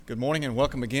Good morning and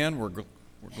welcome again. We're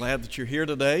glad that you're here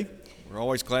today. We're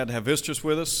always glad to have visitors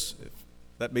with us, if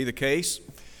that be the case.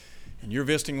 And you're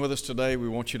visiting with us today, we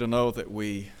want you to know that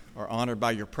we are honored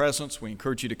by your presence. We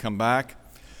encourage you to come back.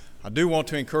 I do want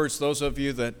to encourage those of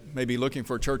you that may be looking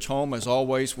for a church home. As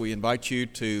always, we invite you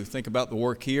to think about the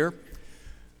work here.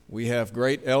 We have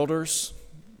great elders,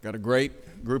 got a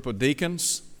great group of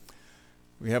deacons.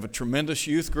 We have a tremendous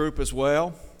youth group as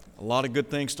well. A lot of good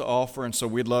things to offer, and so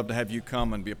we'd love to have you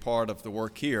come and be a part of the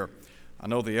work here. I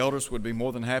know the elders would be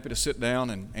more than happy to sit down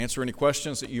and answer any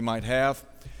questions that you might have,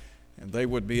 and they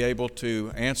would be able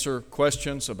to answer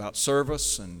questions about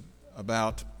service and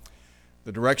about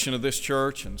the direction of this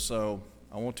church, and so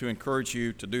I want to encourage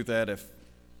you to do that if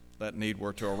that need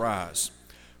were to arise.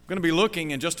 We're going to be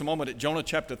looking in just a moment at Jonah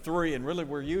chapter 3, and really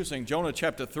we're using Jonah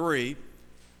chapter 3,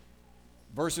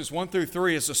 verses 1 through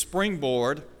 3 as a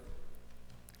springboard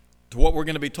to what we're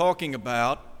going to be talking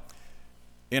about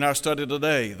in our study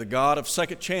today, the God of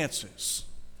second chances.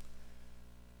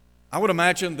 I would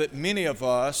imagine that many of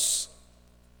us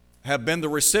have been the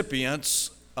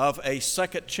recipients of a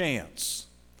second chance.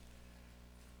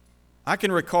 I can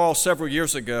recall several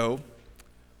years ago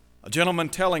a gentleman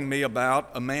telling me about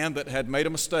a man that had made a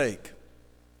mistake.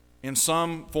 In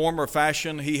some form or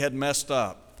fashion, he had messed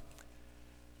up.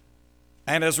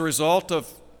 And as a result of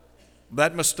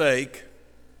that mistake,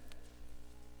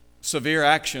 severe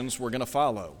actions were going to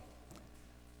follow.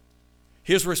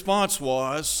 His response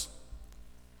was,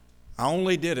 "I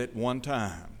only did it one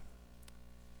time."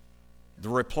 The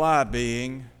reply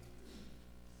being,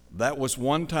 "That was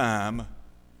one time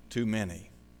too many."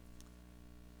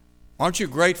 Aren't you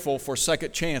grateful for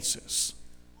second chances?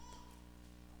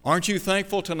 Aren't you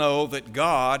thankful to know that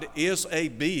God is a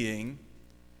being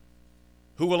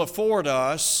who will afford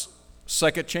us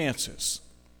second chances?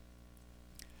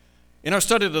 In our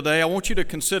study today, I want you to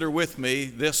consider with me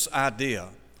this idea,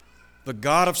 the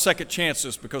God of second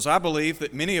chances, because I believe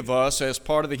that many of us, as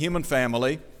part of the human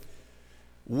family,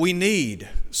 we need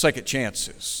second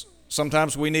chances.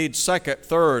 Sometimes we need second,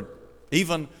 third,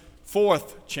 even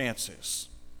fourth chances.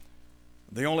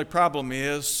 The only problem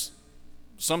is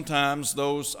sometimes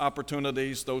those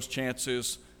opportunities, those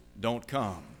chances don't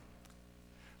come.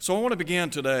 So I want to begin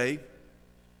today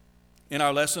in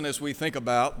our lesson as we think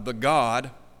about the God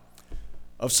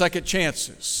of second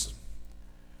chances.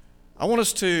 I want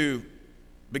us to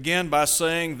begin by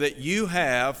saying that you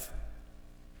have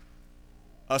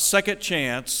a second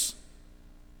chance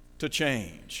to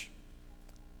change.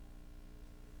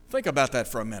 Think about that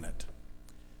for a minute.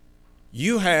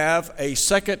 You have a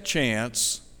second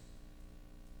chance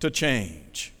to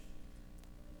change.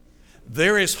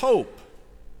 There is hope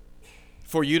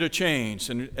for you to change.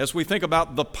 And as we think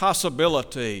about the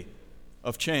possibility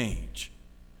of change,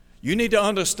 you need to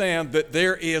understand that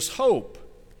there is hope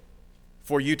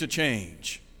for you to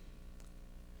change.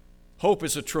 Hope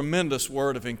is a tremendous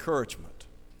word of encouragement.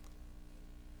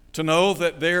 To know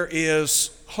that there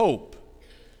is hope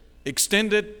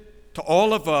extended to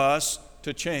all of us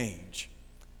to change.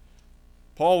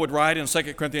 Paul would write in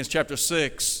 2 Corinthians chapter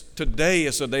 6, today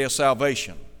is the day of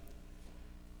salvation.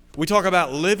 We talk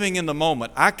about living in the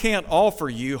moment. I can't offer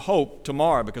you hope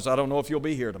tomorrow because I don't know if you'll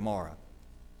be here tomorrow.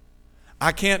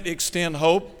 I can't extend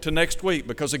hope to next week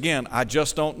because, again, I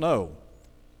just don't know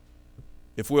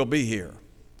if we'll be here.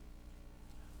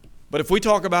 But if we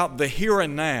talk about the here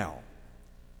and now,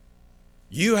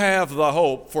 you have the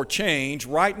hope for change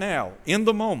right now, in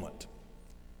the moment.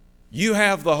 You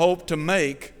have the hope to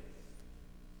make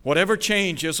whatever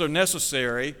changes are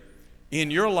necessary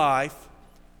in your life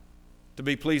to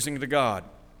be pleasing to God.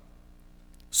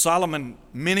 Solomon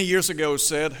many years ago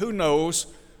said, "Who knows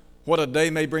what a day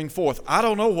may bring forth?" I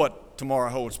don't know what tomorrow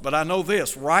holds, but I know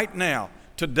this, right now,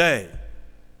 today,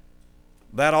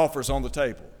 that offer's on the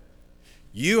table.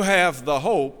 You have the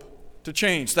hope to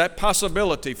change, that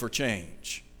possibility for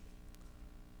change.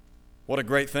 What a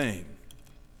great thing.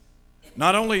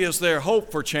 Not only is there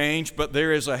hope for change, but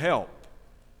there is a help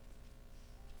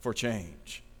for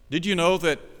change. Did you know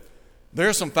that there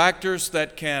are some factors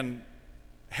that can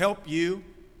help you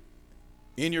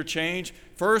in your change?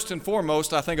 First and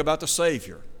foremost, I think about the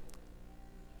Savior.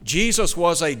 Jesus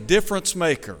was a difference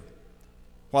maker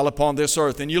while upon this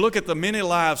earth. And you look at the many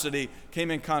lives that he came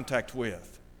in contact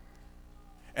with.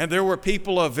 And there were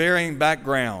people of varying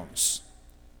backgrounds.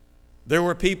 There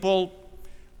were people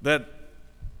that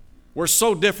were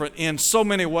so different in so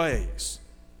many ways.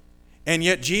 And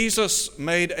yet Jesus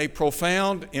made a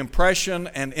profound impression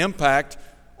and impact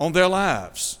on their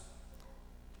lives.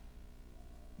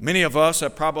 Many of us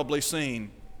have probably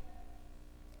seen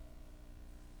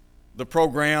the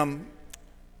program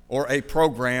or a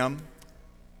program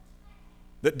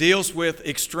that deals with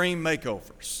extreme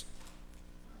makeovers.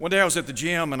 One day I was at the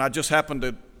gym and I just happened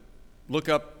to look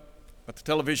up at the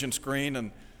television screen,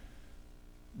 and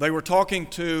they were talking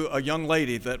to a young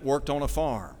lady that worked on a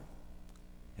farm.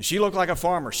 And she looked like a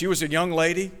farmer. She was a young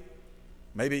lady,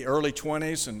 maybe early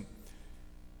 20s, and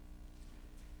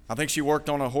I think she worked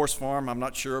on a horse farm, I'm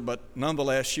not sure, but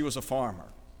nonetheless, she was a farmer.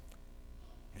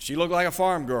 And she looked like a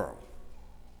farm girl,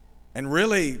 and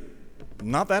really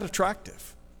not that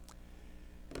attractive.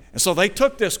 And so they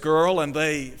took this girl and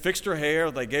they fixed her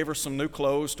hair, they gave her some new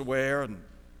clothes to wear, and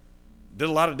did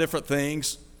a lot of different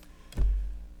things.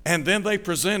 And then they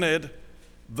presented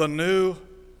the new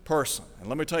person. And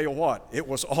let me tell you what, it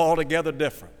was altogether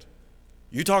different.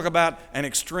 You talk about an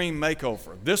extreme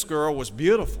makeover. This girl was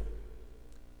beautiful.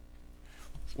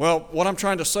 Well, what I'm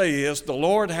trying to say is the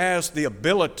Lord has the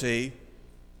ability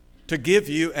to give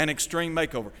you an extreme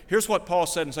makeover. Here's what Paul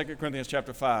said in 2 Corinthians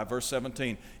chapter 5, verse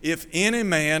 17. If any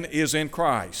man is in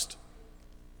Christ,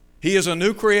 he is a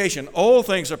new creation. Old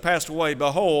things are passed away.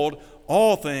 Behold,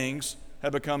 all things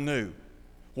have become new.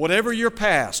 Whatever your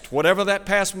past, whatever that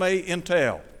past may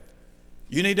entail,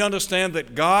 you need to understand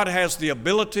that God has the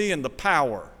ability and the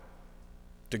power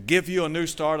to give you a new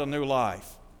start, a new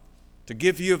life, to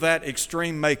give you that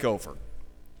extreme makeover.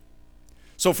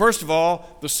 So first of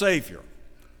all, the Savior.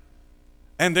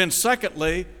 And then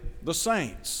secondly, the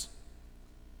saints.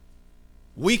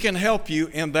 We can help you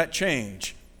in that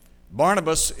change.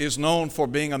 Barnabas is known for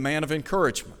being a man of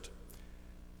encouragement.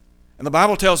 And the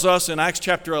Bible tells us in Acts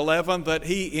chapter 11 that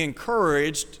he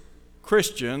encouraged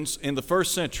Christians in the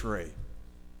first century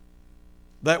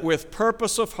that with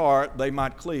purpose of heart they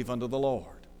might cleave unto the Lord.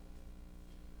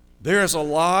 There is a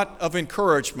lot of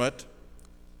encouragement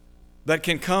that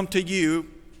can come to you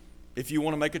if you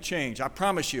want to make a change. I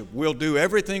promise you, we'll do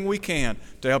everything we can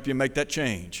to help you make that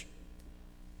change.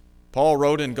 Paul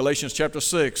wrote in Galatians chapter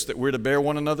 6 that we're to bear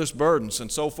one another's burdens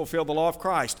and so fulfill the law of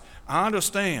Christ. I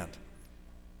understand.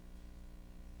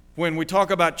 When we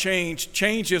talk about change,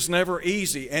 change is never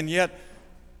easy, and yet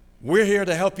we're here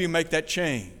to help you make that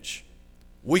change.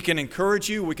 We can encourage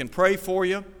you. We can pray for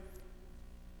you.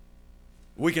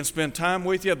 We can spend time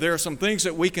with you. There are some things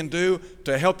that we can do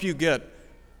to help you get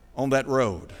on that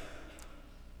road.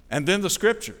 And then the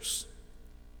Scriptures.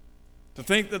 To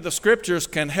think that the Scriptures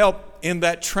can help in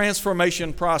that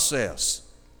transformation process.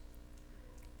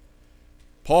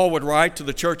 Paul would write to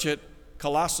the church at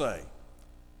Colossae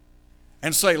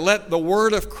and say, let the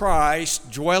word of Christ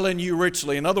dwell in you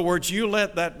richly. In other words, you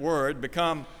let that word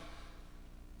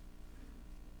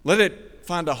let it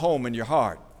find a home in your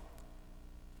heart.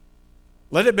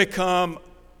 Let it become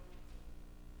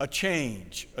a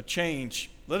change.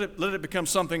 Let it become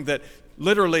something that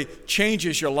literally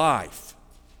changes your life.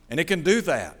 And it can do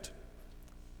that.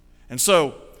 And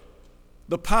so,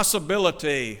 the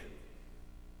possibility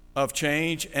of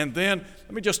change, and then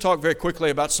let me just talk very quickly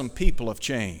about some people of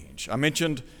change. I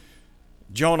mentioned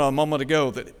Jonah a moment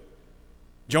ago, that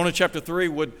Jonah chapter 3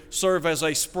 would serve as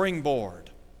a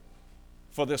springboard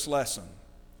for this lesson.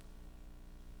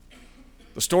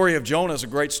 The story of Jonah is a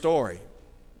great story.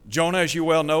 Jonah, as you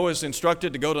well know, is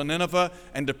instructed to go to Nineveh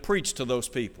and to preach to those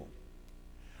people.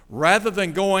 Rather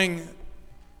than going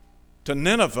to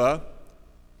Nineveh,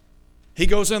 he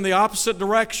goes in the opposite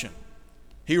direction.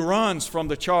 He runs from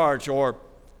the charge or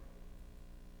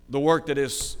the work that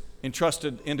is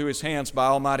entrusted into his hands by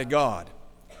Almighty God.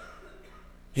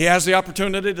 He has the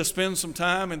opportunity to spend some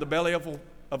time in the belly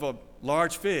of a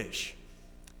large fish.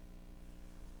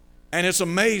 And it's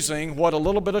amazing what a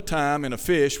little bit of time in a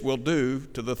fish will do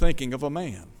to the thinking of a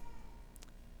man.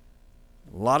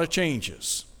 A lot of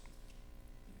changes.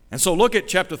 And so look at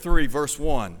chapter 3, verse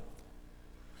 1.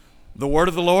 The word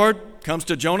of the Lord comes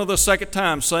to Jonah the second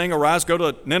time, saying, Arise, go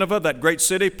to Nineveh, that great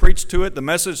city, preach to it the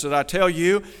message that I tell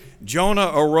you.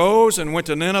 Jonah arose and went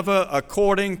to Nineveh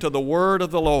according to the word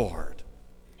of the Lord.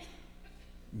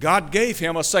 God gave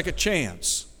him a second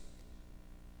chance.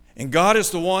 And God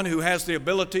is the one who has the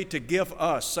ability to give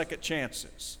us second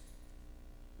chances.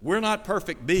 We're not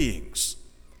perfect beings.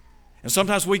 And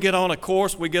sometimes we get on a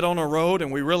course, we get on a road,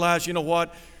 and we realize, you know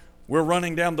what? We're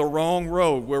running down the wrong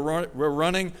road. We're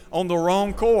running on the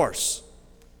wrong course.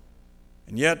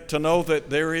 And yet to know that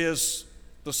there is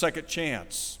the second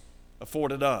chance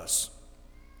afforded us.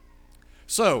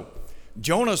 So,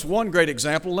 Jonah's one great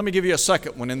example. Let me give you a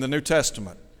second one in the New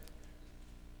Testament.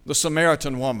 The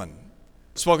Samaritan woman,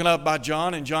 spoken of by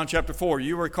John in John chapter 4.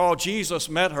 You recall Jesus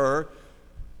met her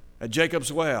at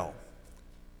Jacob's well.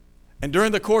 And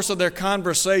during the course of their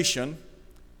conversation,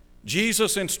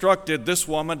 Jesus instructed this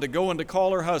woman to go and to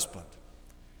call her husband.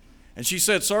 And she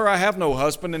said, Sir, I have no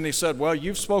husband. And he said, Well,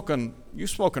 you've spoken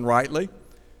rightly.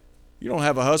 You don't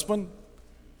have a husband.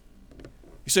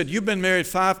 He said, you've been married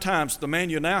 5 times. The man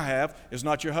you now have is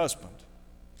not your husband.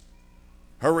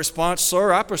 Her response,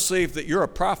 sir, I perceive that you're a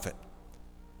prophet.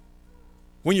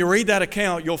 When you read that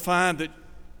account, you'll find that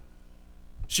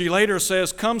she later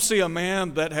says, come see a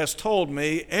man that has told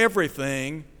me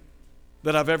everything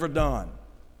that I've ever done.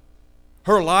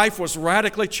 Her life was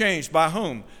radically changed by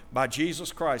whom? By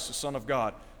Jesus Christ, the Son of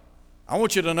God. I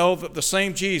want you to know that the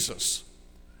same Jesus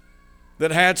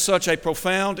that had such a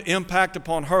profound impact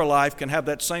upon her life can have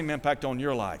that same impact on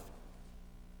your life.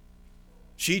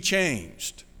 She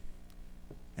changed,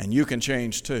 and you can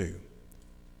change too.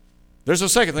 There's a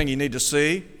second thing you need to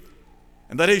see,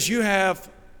 and that is you have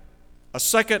a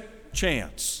second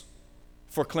chance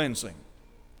for cleansing.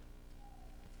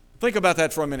 Think about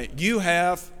that for a minute. You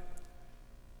have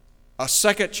a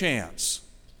second chance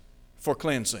for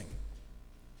cleansing.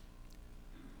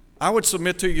 I would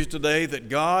submit to you today that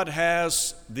God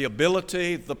has the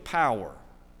ability, the power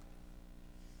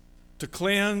to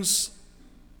cleanse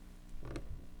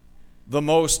the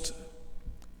most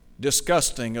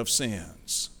disgusting of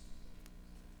sins.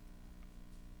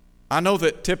 I know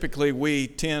that typically we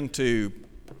tend to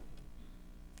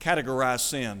categorize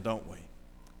sin, don't we?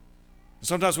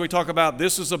 Sometimes we talk about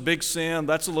this is a big sin,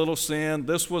 that's a little sin,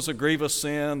 this was a grievous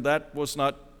sin, that was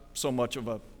not so much of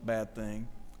a bad thing.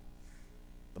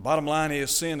 The bottom line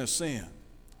is sin is sin.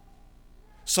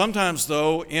 Sometimes,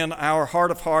 though, in our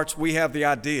heart of hearts, we have the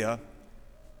idea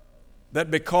that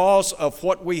because of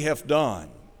what we have done,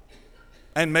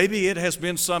 and maybe it has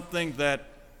been something that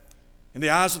in the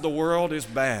eyes of the world is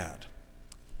bad,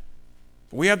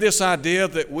 we have this idea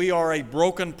that we are a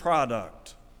broken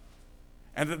product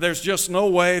and that there's just no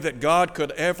way that God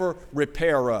could ever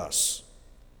repair us.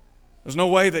 There's no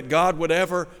way that God would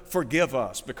ever forgive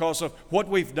us because of what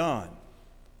we've done.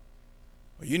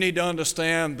 You need to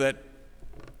understand that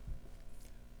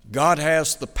God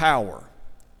has the power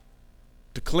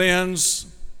to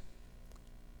cleanse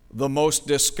the most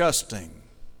disgusting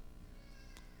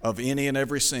of any and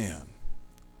every sin.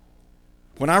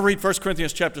 When I read 1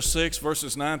 Corinthians chapter 6,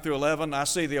 verses 9 through 11, I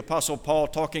see the Apostle Paul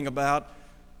talking about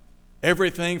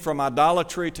everything from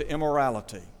idolatry to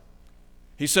immorality.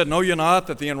 He said, know ye not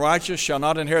that the unrighteous shall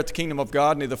not inherit the kingdom of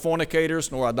God, neither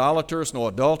fornicators, nor idolaters, nor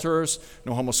adulterers,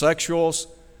 nor homosexuals,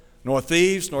 nor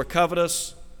thieves, nor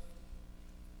covetous,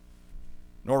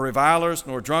 nor revilers,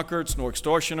 nor drunkards, nor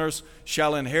extortioners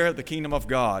shall inherit the kingdom of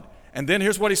God. And then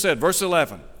here's what he said, verse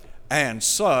 11, and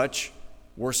such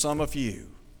were some of you.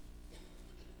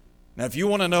 Now, if you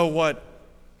want to know what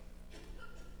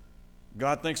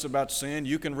God thinks about sin,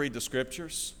 you can read the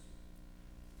Scriptures.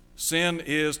 Sin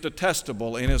is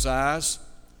detestable in His eyes.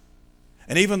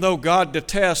 And even though God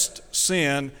detests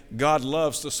sin, God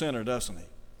loves the sinner, doesn't He?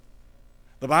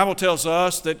 The Bible tells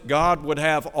us that God would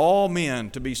have all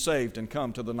men to be saved and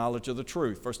come to the knowledge of the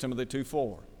truth, 1 Timothy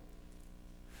 2:4.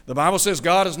 The Bible says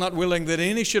God is not willing that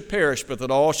any should perish, but that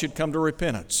all should come to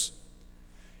repentance.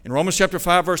 In Romans chapter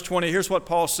 5, verse 20, here's what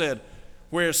Paul said,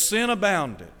 where sin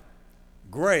abounded,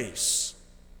 grace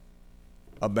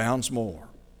abounds more.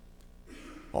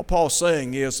 All Paul's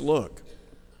saying is, look,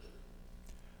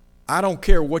 I don't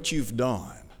care what you've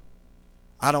done.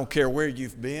 I don't care where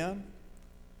you've been.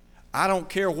 I don't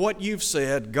care what you've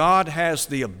said. God has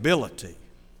the ability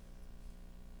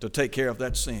to take care of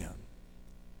that sin.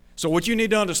 So what you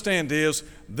need to understand is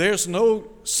there's no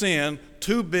sin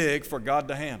too big for God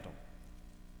to handle.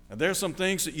 Now, there's some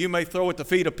things that you may throw at the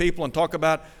feet of people and talk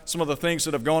about some of the things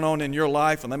that have gone on in your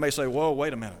life, and they may say, whoa,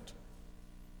 wait a minute.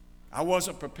 I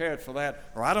wasn't prepared for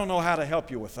that, or I don't know how to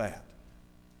help you with that.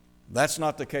 That's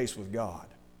not the case with God.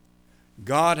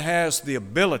 God has the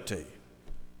ability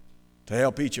to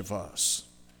help each of us.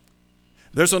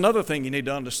 There's another thing you need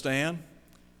to understand,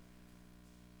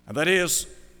 and that is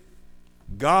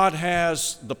God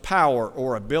has the power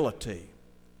or ability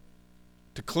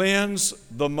to cleanse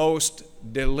the most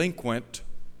delinquent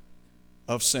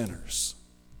of sinners.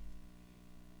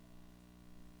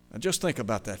 Now just think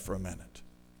about that for a minute.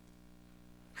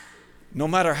 No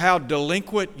matter how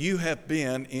delinquent you have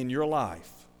been in your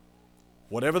life,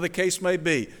 whatever the case may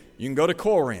be, you can go to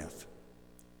Corinth.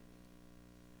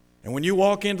 And when you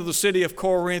walk into the city of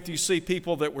Corinth, you see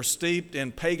people that were steeped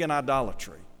in pagan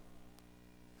idolatry.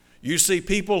 You see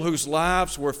people whose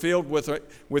lives were filled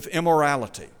with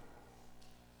immorality.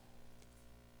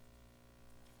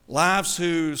 Lives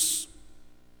who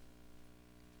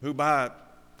by,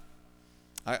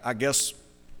 I guess,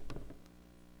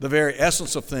 the very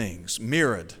essence of things,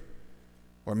 mirrored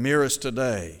or mirrors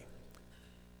today,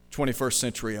 21st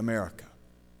century America.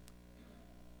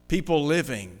 People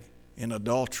living in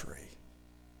adultery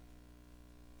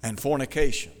and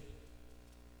fornication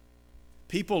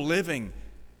people living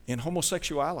in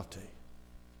homosexuality.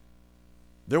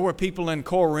 There were people in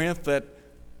Corinth that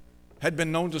had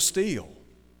been known to steal.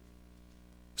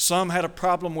 Some had a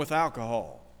problem with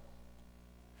alcohol.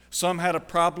 Some had a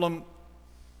problem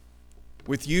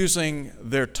with using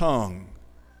their tongue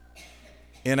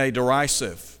in a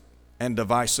derisive and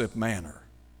divisive manner.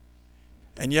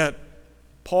 And yet,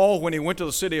 Paul, when he went to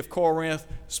the city of Corinth,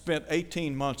 spent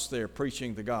 18 months there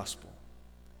preaching the gospel.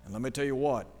 And let me tell you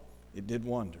what, it did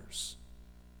wonders.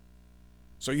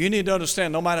 So you need to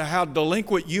understand, no matter how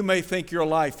delinquent you may think your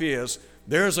life is,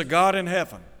 there's a God in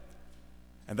heaven.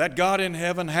 And that God in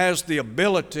heaven has the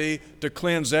ability to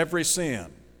cleanse every sin.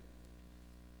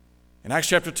 In Acts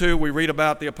chapter 2, we read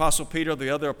about the Apostle Peter, the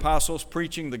other apostles,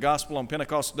 preaching the gospel on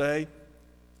Pentecost Day.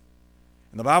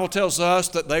 And the Bible tells us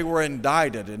that they were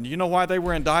indicted. And you know why they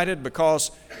were indicted?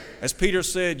 Because, as Peter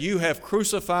said, you have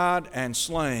crucified and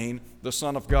slain the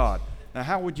Son of God. Now,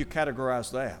 how would you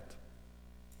categorize that?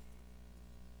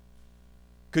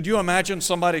 Could you imagine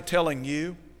somebody telling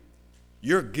you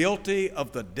you're guilty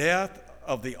of the death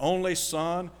of the only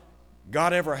Son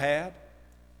God ever had?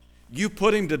 You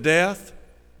put him to death?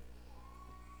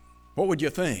 What would you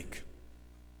think?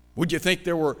 Would you think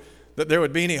that there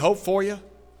would be any hope for you?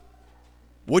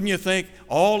 Wouldn't you think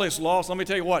all is lost? Let me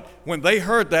tell you what, when they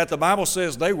heard that, the Bible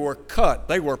says they were cut,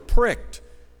 they were pricked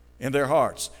in their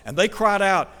hearts. And they cried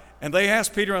out, and they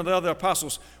asked Peter and the other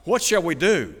apostles, what shall we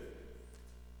do?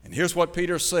 And here's what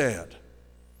Peter said.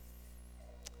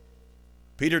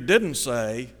 Peter didn't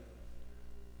say,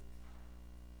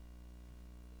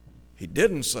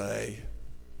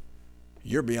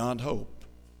 you're beyond hope.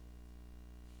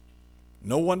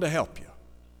 No one to help you.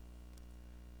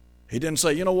 He didn't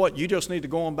say, you know what, you just need to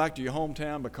go on back to your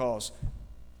hometown because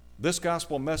this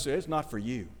gospel message is not for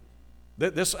you.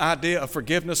 This idea of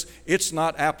forgiveness, it's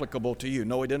not applicable to you.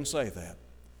 No, he didn't say that.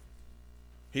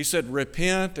 He said,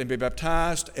 repent and be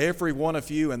baptized, every one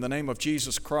of you, in the name of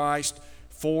Jesus Christ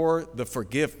for the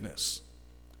forgiveness,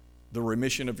 the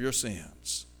remission of your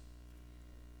sins.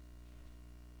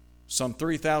 Some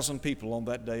 3,000 people on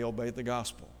that day obeyed the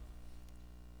gospel.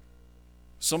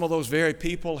 Some of those very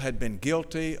people had been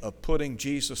guilty of putting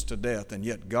Jesus to death, and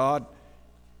yet God,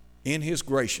 in his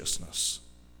graciousness,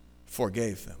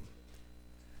 forgave them.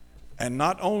 And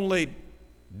not only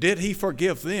did he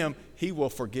forgive them, he will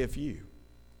forgive you.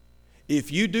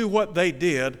 If you do what they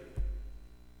did,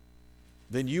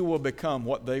 then you will become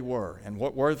what they were. And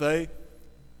what were they?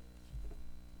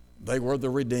 They were the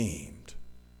redeemed.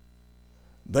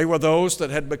 They were those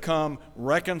that had become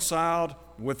reconciled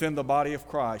within the body of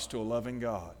Christ to a loving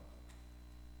God.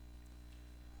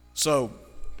 So,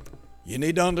 you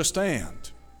need to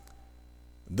understand,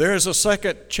 there's a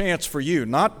second chance for you,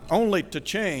 not only to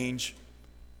change,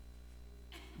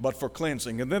 but for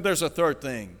cleansing. And then there's a third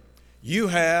thing. You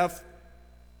have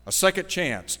a second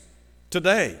chance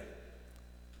today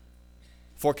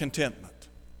for contentment.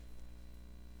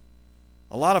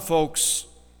 A lot of folks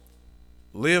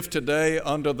live today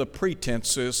under the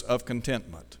pretenses of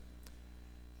contentment.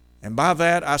 And by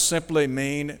that, I simply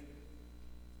mean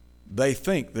they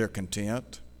think they're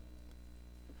content,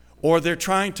 or they're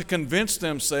trying to convince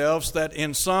themselves that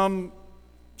in some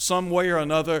way or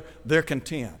another they're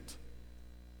content.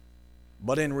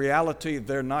 But in reality,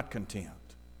 they're not content.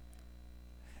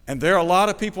 And there are a lot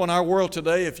of people in our world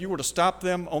today, if you were to stop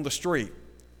them on the street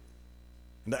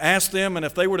and to ask them, and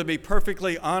if they were to be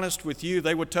perfectly honest with you,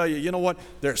 they would tell you, you know what,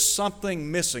 there's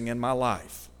something missing in my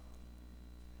life.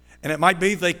 And it might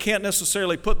be they can't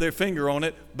necessarily put their finger on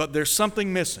it, but there's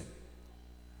something missing.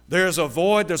 There's a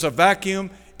void, there's a vacuum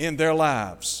in their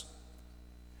lives.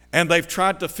 And they've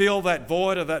tried to fill that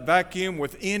void or that vacuum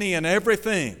with any and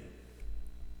everything.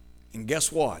 And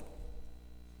guess what?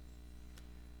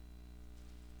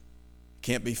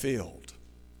 Can't be filled.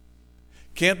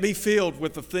 Can't be filled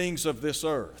with the things of this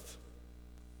earth.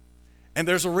 And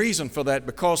there's a reason for that,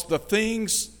 because the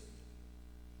things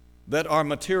that are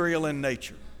material in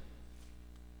nature,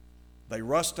 they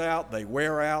rust out, they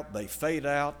wear out, they fade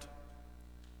out.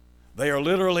 They are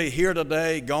literally here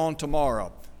today, gone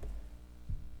tomorrow.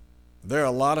 There are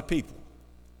a lot of people.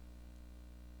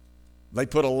 They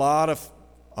put a lot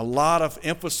of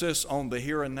emphasis on the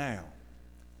here and now.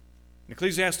 In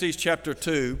Ecclesiastes chapter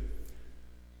 2,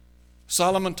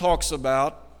 Solomon talks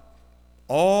about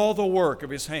all the work of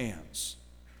his hands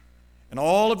and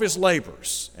all of his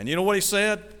labors. And you know what he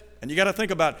said? And you got to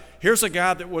think about it. Here's a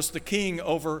guy that was the king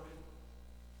over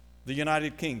the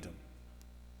United Kingdom.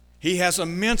 He has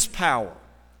immense power.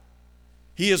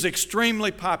 He is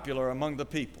extremely popular among the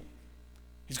people.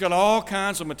 He's got all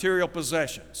kinds of material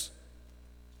possessions.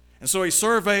 And so he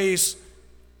surveys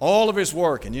all of his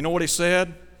work. And you know what he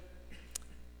said?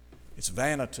 It's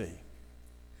vanity.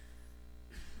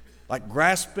 Like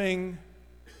grasping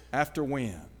after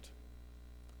wind.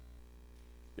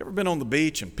 You ever been on the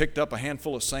beach and picked up a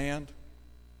handful of sand?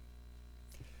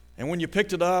 And when you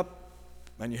picked it up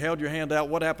and you held your hand out,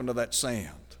 what happened to that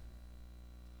sand?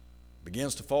 It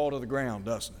begins to fall to the ground,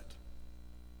 doesn't it?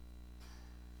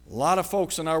 A lot of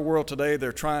folks in our world today,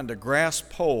 they're trying to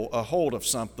grasp a hold of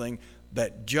something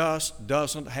that just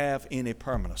doesn't have any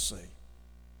permanency.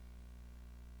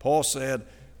 Paul said,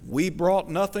 we brought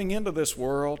nothing into this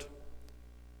world,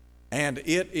 and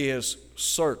it is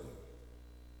certain.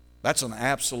 That's an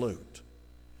absolute.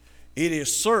 It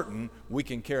is certain we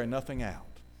can carry nothing out.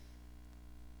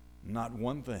 Not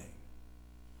one thing.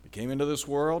 We came into this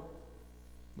world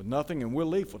with nothing, and we'll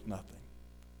leave with nothing.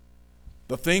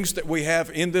 The things that we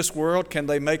have in this world, can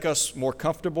they make us more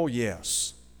comfortable?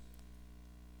 Yes.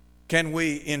 Can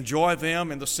we enjoy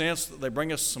them in the sense that they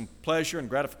bring us some pleasure and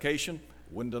gratification?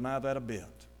 Wouldn't deny that a bit.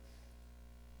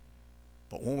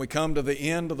 But when we come to the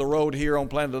end of the road here on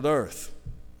planet Earth,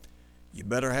 you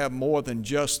better have more than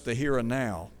just the here and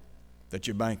now that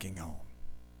you're banking on.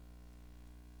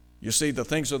 You see, the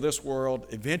things of this world,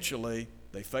 eventually,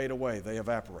 they fade away. They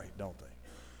evaporate, don't they?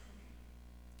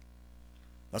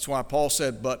 That's why Paul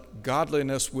said, but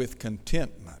godliness with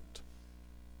contentment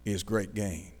is great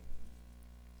gain.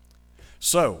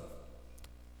 So,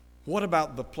 what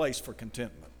about the place for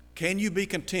contentment? Can you be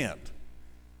content?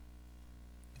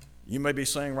 You may be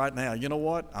saying right now, you know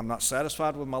what? I'm not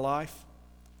satisfied with my life.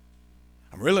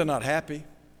 I'm really not happy.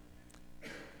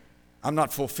 I'm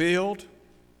not fulfilled.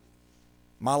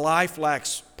 My life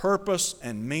lacks purpose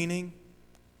and meaning.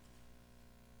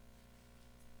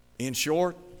 In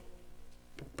short,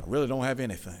 I really don't have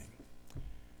anything.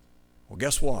 Well,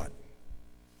 guess what?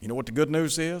 You know what the good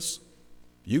news is?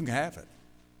 You can have it.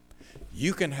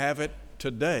 You can have it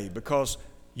today because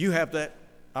you have that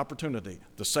opportunity,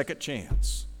 the second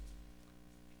chance.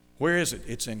 Where is it?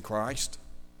 It's in Christ.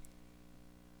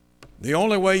 The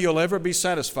only way you'll ever be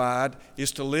satisfied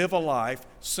is to live a life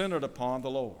centered upon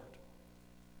the Lord.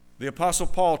 The Apostle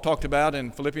Paul talked about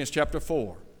in Philippians chapter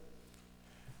 4.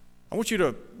 I want you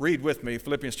to read with me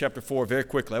Philippians chapter 4 very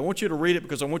quickly. I want you to read it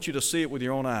because I want you to see it with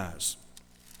your own eyes.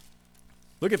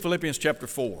 Look at Philippians chapter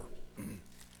 4.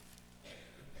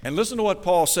 And listen to what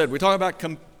Paul said. We talk about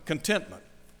contentment.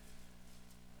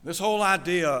 This whole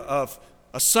idea of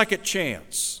a second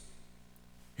chance.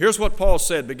 Here's what Paul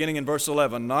said beginning in verse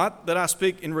 11. Not that I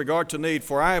speak in regard to need,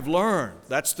 for I have learned,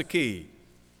 that's the key.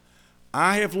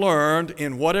 I have learned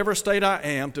in whatever state I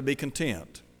am to be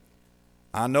content.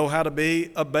 I know how to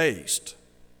be abased,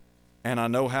 and I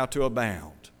know how to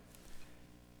abound.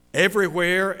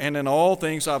 Everywhere and in all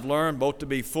things I've learned both to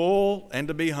be full and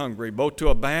to be hungry, both to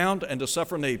abound and to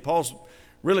suffer need. Paul's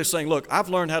really saying, look, I've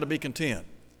learned how to be content.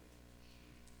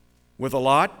 With a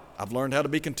lot, I've learned how to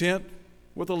be content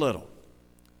with a little.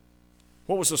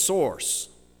 What was the source?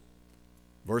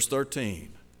 Verse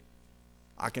 13.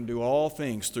 I can do all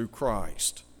things through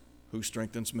Christ who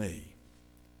strengthens me.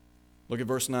 Look at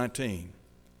verse 19.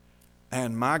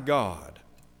 And my God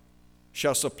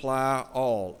shall supply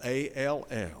all,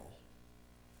 A-L-L,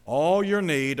 all your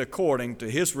need according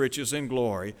to his riches in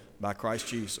glory by Christ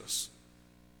Jesus.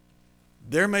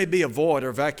 There may be a void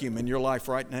or vacuum in your life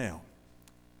right now.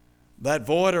 That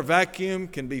void or vacuum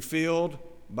can be filled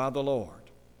by the Lord.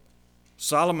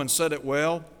 Solomon said it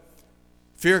well,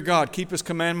 fear God, keep his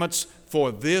commandments,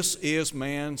 for this is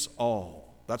man's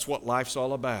all. That's what life's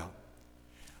all about.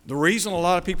 The reason a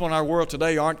lot of people in our world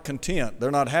today aren't content,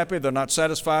 they're not happy, they're not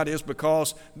satisfied, is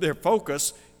because their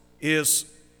focus is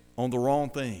on the wrong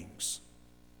things.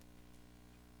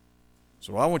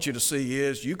 So what I want you to see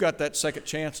is you got that second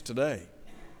chance today.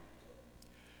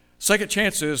 Second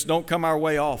chances don't come our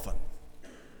way often.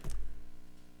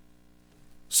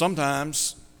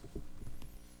 Sometimes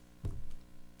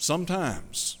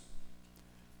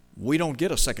we don't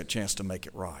get a second chance to make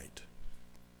it right.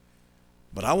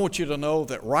 But I want you to know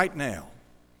that right now,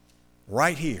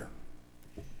 right here,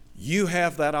 you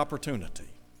have that opportunity.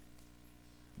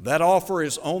 That offer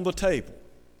is on the table.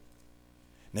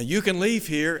 Now you can leave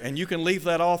here and you can leave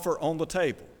that offer on the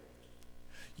table.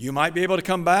 You might be able to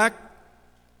come back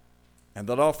and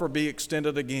that offer be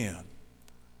extended again.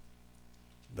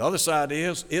 The other side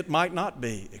is it might not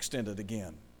be extended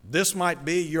again. This might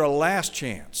be your last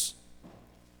chance.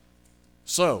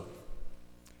 So,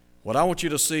 what I want you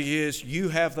to see is you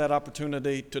have that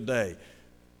opportunity today.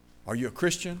 Are you a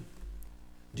Christian?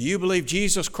 Do you believe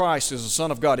Jesus Christ is the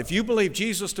Son of God? If you believe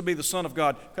Jesus to be the Son of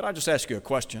God, could I just ask you a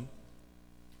question?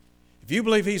 If you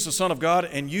believe He's the Son of God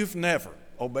and you've never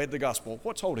obeyed the gospel,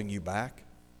 what's holding you back?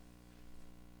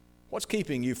 What's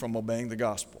keeping you from obeying the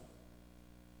gospel?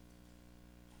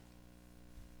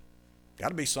 Got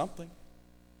to be something.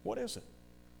 What is it?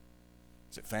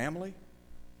 Is it family?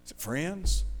 Is it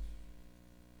friends?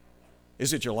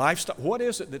 Is it your lifestyle? What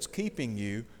is it that's keeping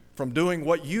you from doing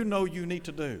what you know you need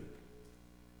to do?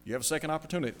 You have a second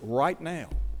opportunity right now,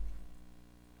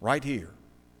 right here.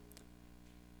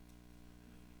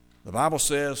 The Bible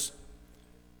says,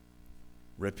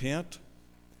 repent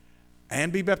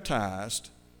and be baptized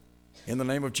in the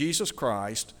name of Jesus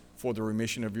Christ for the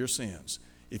remission of your sins.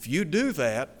 If you do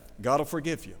that, God will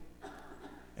forgive you.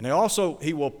 And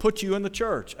He will put you in the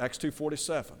church, Acts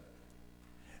 2:47.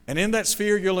 And in that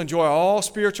sphere, you'll enjoy all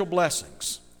spiritual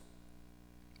blessings.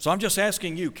 So I'm just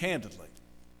asking you candidly,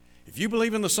 if you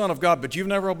believe in the Son of God, but you've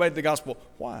never obeyed the gospel,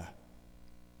 why?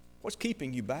 What's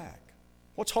keeping you back?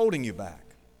 What's holding you back?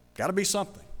 Got to be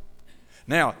something.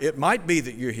 Now, it might be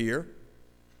that you're here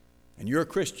and you're a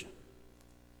Christian,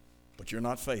 but you're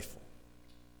not faithful.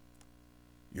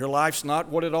 Your life's not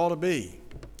what it ought to be.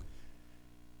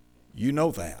 You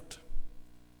know that.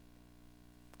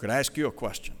 Could I ask you a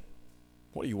question?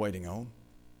 What are you waiting on?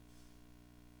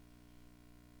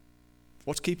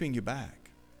 What's keeping you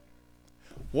back?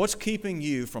 What's keeping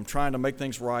you from trying to make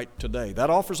things right today? That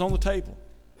offer's on the table.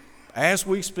 As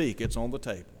we speak, it's on the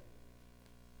table.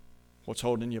 What's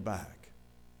holding you back?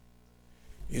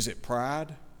 Is it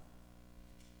pride?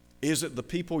 Is it the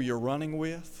people you're running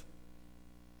with?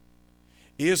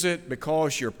 Is it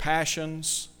because your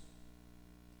passions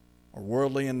are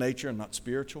worldly in nature and not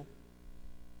spiritual?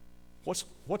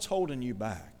 What's holding you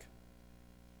back?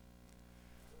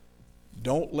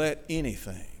 Don't let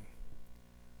anything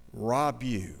rob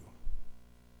you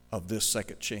of this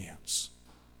second chance.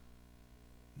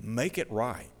 Make it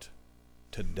right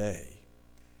today.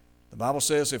 The Bible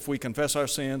says if we confess our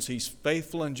sins, He's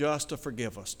faithful and just to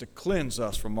forgive us, to cleanse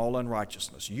us from all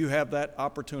unrighteousness. You have that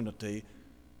opportunity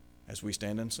as we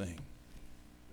stand and sing.